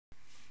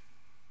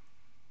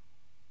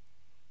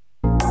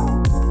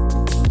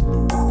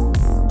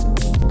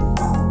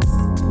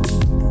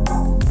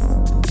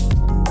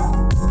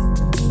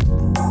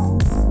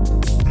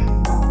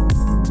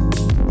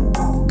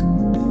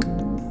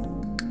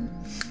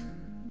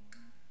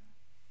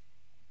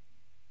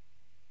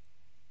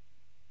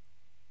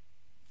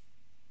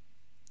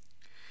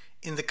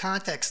In the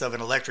context of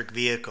an electric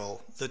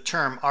vehicle, the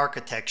term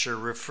architecture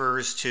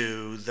refers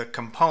to the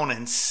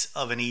components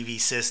of an EV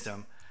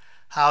system,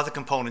 how the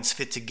components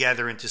fit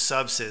together into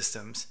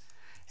subsystems,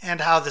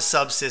 and how the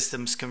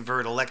subsystems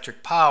convert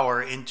electric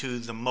power into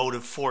the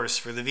motive force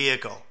for the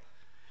vehicle.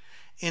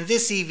 In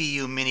this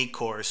EVU mini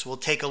course, we'll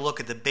take a look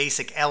at the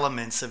basic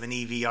elements of an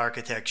EV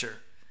architecture.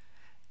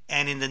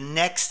 And in the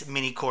next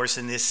mini course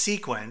in this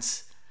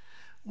sequence,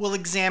 we'll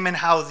examine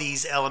how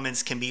these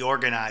elements can be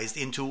organized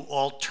into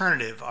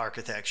alternative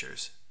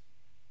architectures.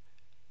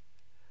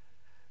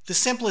 The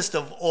simplest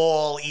of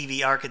all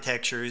EV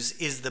architectures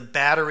is the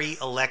battery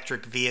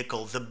electric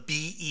vehicle, the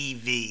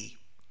BEV.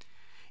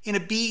 In a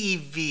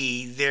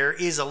BEV, there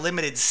is a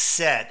limited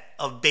set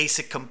of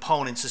basic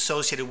components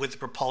associated with the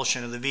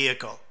propulsion of the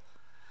vehicle.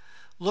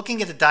 Looking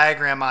at the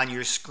diagram on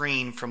your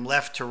screen from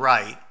left to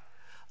right,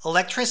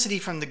 electricity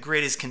from the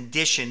grid is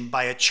conditioned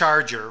by a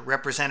charger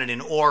represented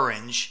in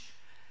orange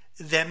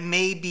that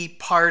may be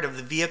part of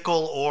the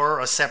vehicle or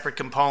a separate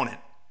component.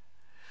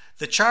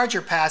 The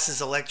charger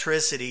passes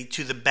electricity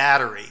to the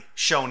battery,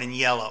 shown in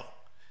yellow.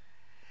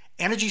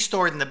 Energy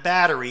stored in the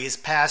battery is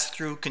passed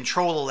through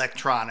control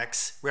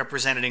electronics,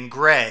 represented in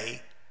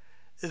gray,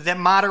 that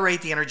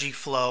moderate the energy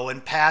flow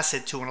and pass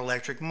it to an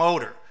electric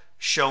motor,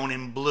 shown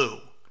in blue.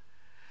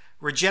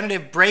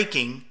 Regenerative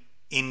braking,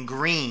 in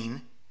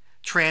green,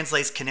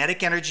 translates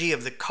kinetic energy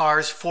of the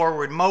car's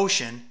forward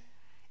motion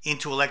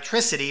into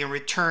electricity and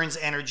returns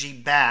energy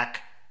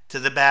back to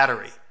the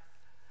battery.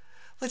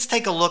 Let's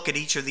take a look at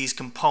each of these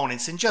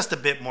components in just a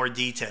bit more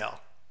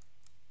detail.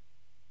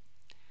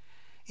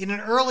 In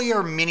an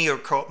earlier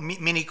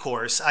mini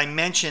course, I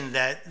mentioned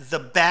that the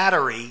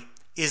battery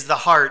is the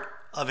heart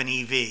of an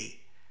EV.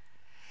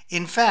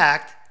 In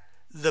fact,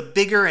 the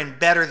bigger and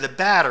better the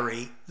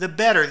battery, the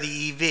better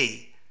the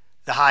EV.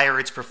 The higher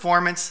its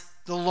performance,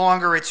 the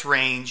longer its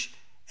range,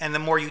 and the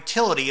more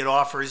utility it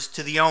offers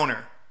to the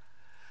owner.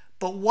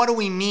 But what do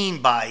we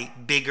mean by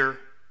bigger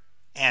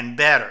and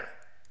better?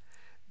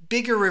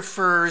 Bigger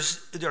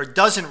refers or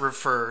doesn't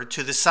refer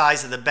to the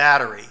size of the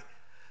battery,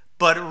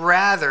 but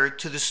rather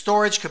to the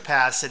storage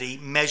capacity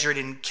measured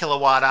in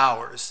kilowatt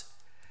hours.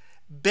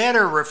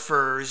 Better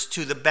refers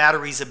to the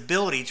battery's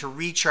ability to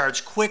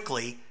recharge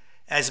quickly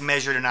as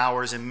measured in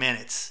hours and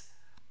minutes.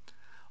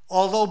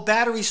 Although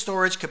battery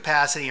storage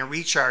capacity and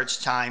recharge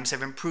times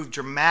have improved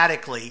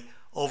dramatically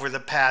over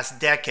the past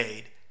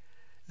decade,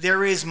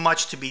 there is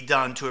much to be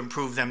done to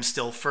improve them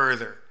still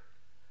further.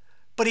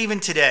 But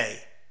even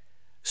today,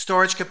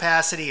 storage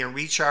capacity and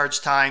recharge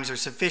times are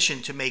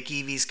sufficient to make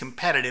EVs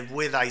competitive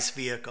with ICE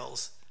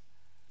vehicles.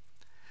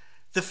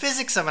 The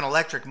physics of an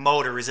electric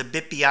motor is a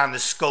bit beyond the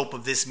scope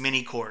of this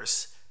mini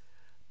course,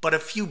 but a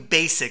few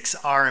basics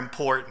are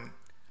important.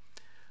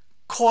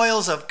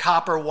 Coils of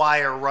copper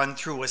wire run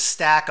through a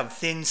stack of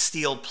thin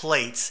steel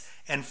plates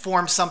and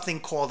form something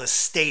called a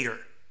stator.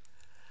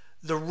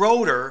 The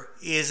rotor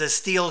is a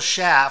steel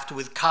shaft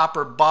with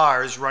copper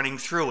bars running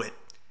through it.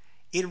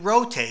 It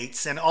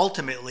rotates and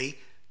ultimately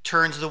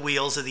turns the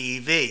wheels of the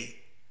EV.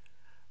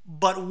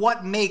 But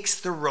what makes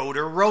the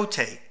rotor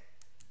rotate?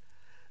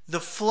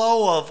 The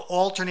flow of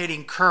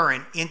alternating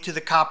current into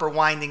the copper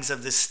windings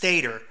of the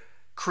stator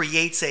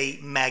creates a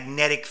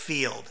magnetic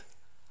field.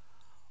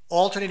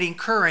 Alternating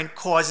current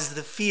causes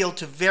the field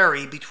to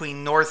vary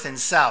between north and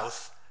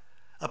south,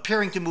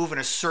 appearing to move in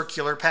a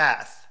circular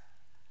path.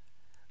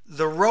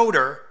 The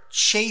rotor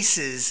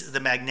chases the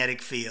magnetic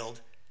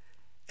field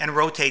and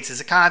rotates as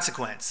a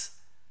consequence.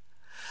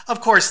 Of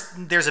course,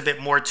 there's a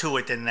bit more to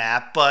it than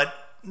that, but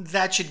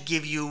that should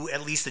give you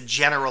at least a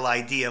general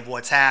idea of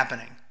what's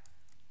happening.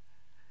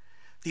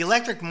 The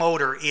electric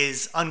motor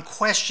is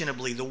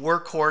unquestionably the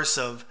workhorse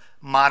of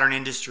modern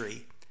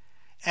industry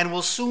and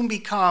will soon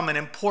become an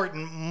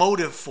important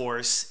motive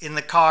force in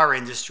the car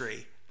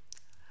industry.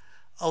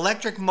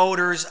 Electric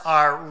motors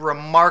are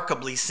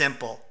remarkably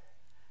simple.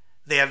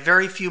 They have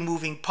very few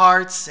moving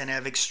parts and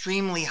have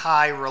extremely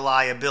high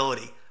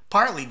reliability,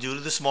 partly due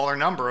to the smaller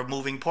number of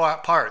moving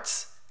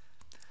parts.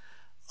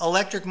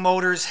 Electric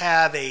motors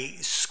have a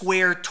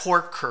square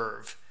torque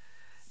curve,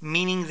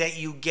 meaning that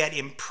you get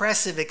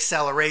impressive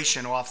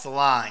acceleration off the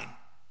line.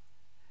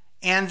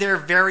 And they're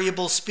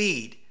variable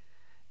speed,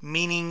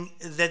 meaning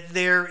that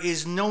there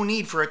is no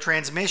need for a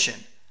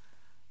transmission,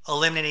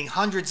 eliminating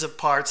hundreds of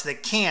parts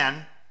that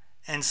can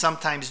and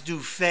sometimes do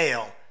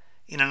fail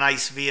in an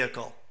ICE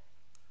vehicle.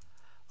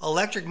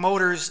 Electric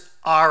motors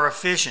are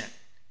efficient.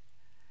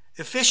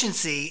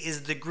 Efficiency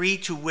is the degree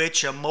to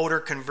which a motor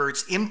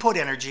converts input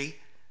energy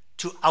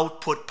to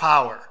output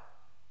power.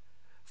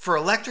 For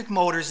electric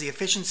motors, the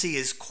efficiency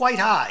is quite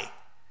high,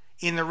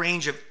 in the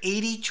range of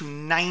 80 to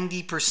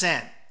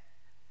 90%.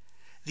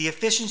 The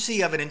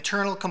efficiency of an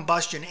internal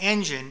combustion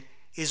engine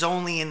is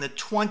only in the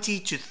 20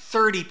 to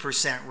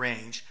 30%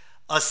 range,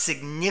 a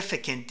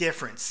significant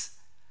difference.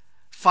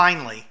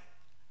 Finally,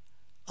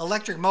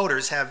 electric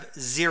motors have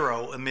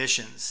zero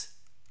emissions.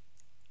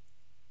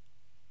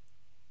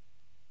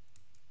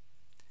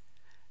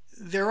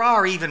 There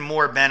are even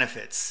more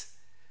benefits.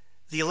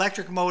 the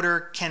electric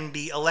motor can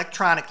be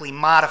electronically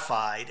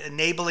modified,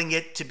 enabling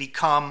it to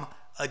become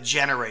a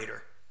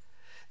generator.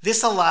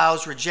 This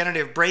allows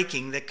regenerative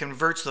braking that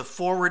converts the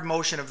forward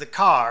motion of the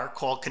car,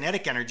 called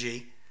kinetic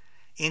energy,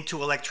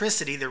 into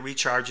electricity that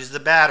recharges the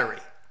battery.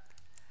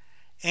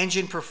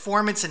 Engine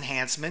performance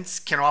enhancements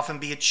can often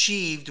be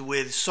achieved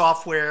with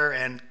software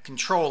and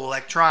control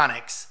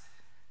electronics.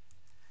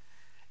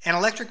 An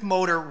electric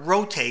motor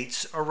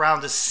rotates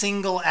around a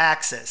single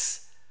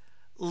axis,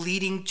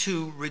 leading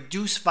to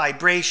reduced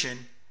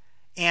vibration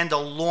and a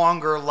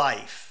longer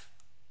life.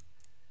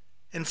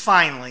 And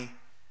finally,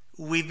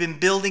 we've been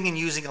building and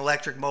using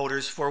electric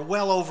motors for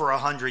well over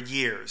 100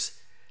 years.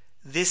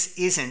 This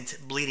isn't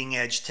bleeding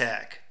edge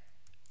tech.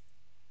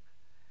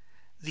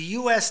 The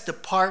U.S.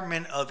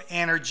 Department of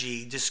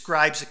Energy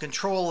describes the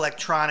control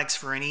electronics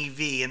for an EV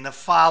in the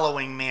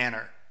following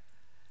manner.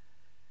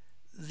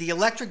 The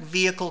electric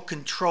vehicle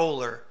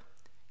controller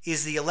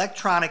is the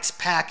electronics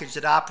package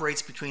that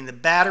operates between the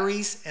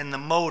batteries and the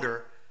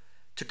motor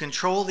to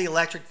control the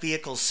electric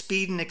vehicle's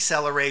speed and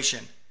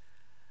acceleration,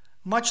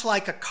 much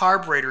like a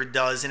carburetor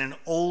does in an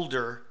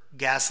older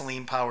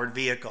gasoline-powered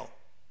vehicle.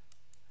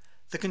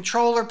 The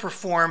controller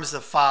performs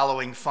the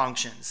following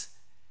functions.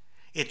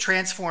 It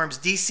transforms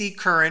DC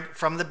current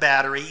from the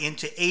battery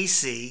into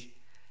AC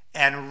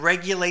and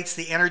regulates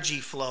the energy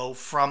flow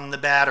from the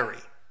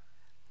battery.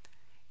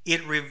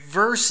 It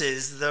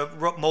reverses the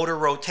motor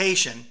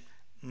rotation,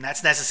 and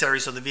that's necessary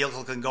so the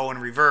vehicle can go in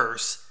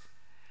reverse,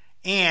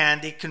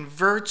 and it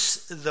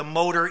converts the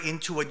motor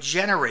into a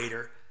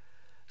generator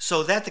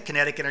so that the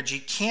kinetic energy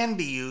can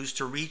be used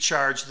to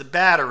recharge the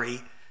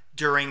battery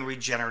during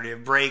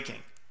regenerative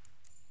braking.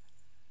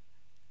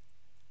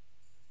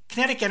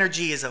 Kinetic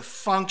energy is a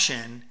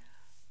function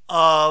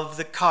of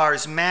the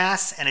car's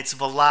mass and its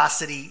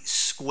velocity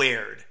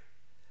squared.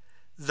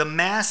 The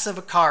mass of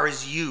a car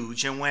is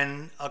huge, and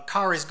when a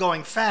car is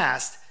going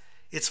fast,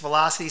 its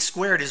velocity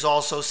squared is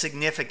also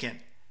significant.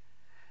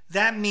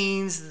 That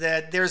means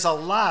that there's a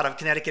lot of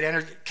kinetic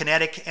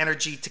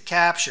energy to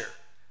capture.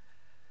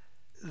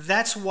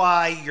 That's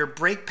why your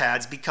brake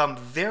pads become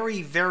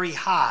very, very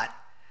hot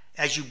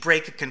as you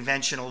brake a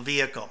conventional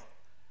vehicle.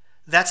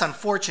 That's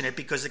unfortunate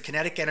because the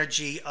kinetic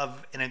energy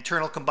of an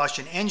internal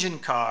combustion engine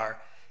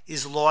car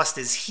is lost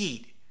as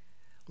heat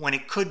when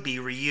it could be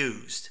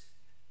reused.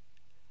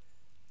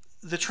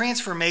 The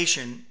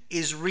transformation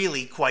is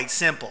really quite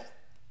simple.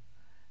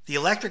 The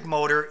electric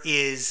motor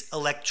is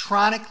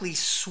electronically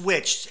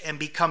switched and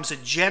becomes a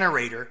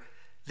generator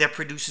that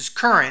produces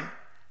current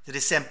that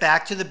is sent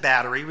back to the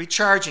battery,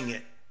 recharging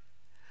it.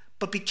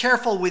 But be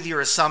careful with your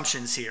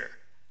assumptions here.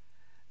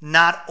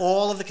 Not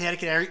all of the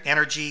kinetic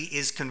energy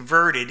is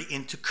converted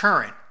into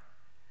current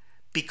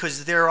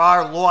because there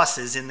are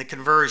losses in the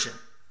conversion.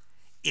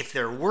 If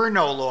there were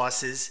no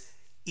losses,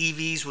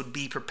 EVs would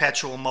be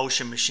perpetual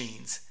motion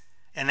machines,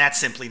 and that's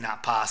simply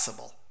not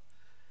possible.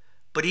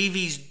 But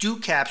EVs do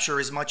capture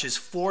as much as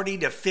 40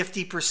 to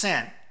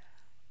 50%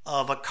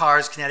 of a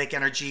car's kinetic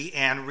energy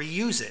and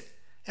reuse it,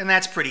 and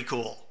that's pretty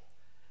cool.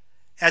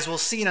 As we'll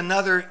see in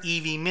another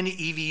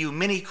EVU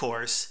mini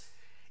course,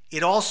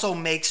 it also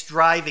makes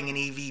driving an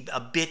EV a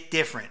bit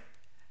different.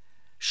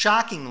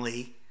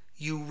 Shockingly,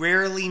 you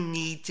rarely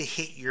need to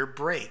hit your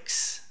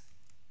brakes.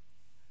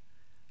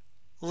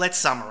 Let's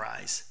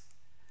summarize.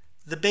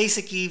 The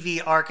basic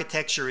EV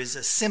architecture is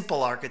a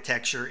simple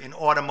architecture in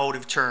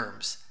automotive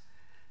terms.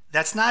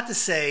 That's not to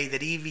say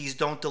that EVs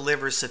don't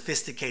deliver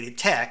sophisticated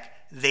tech,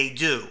 they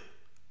do.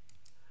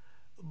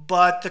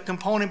 But the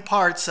component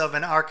parts of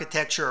an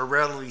architecture are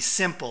relatively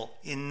simple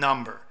in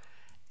number,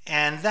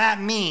 and that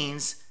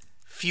means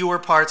fewer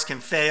parts can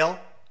fail,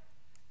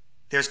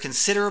 there's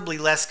considerably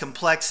less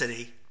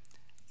complexity,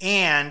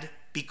 and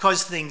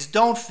because things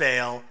don't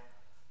fail,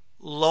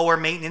 lower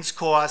maintenance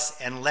costs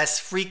and less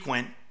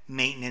frequent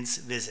maintenance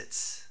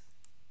visits.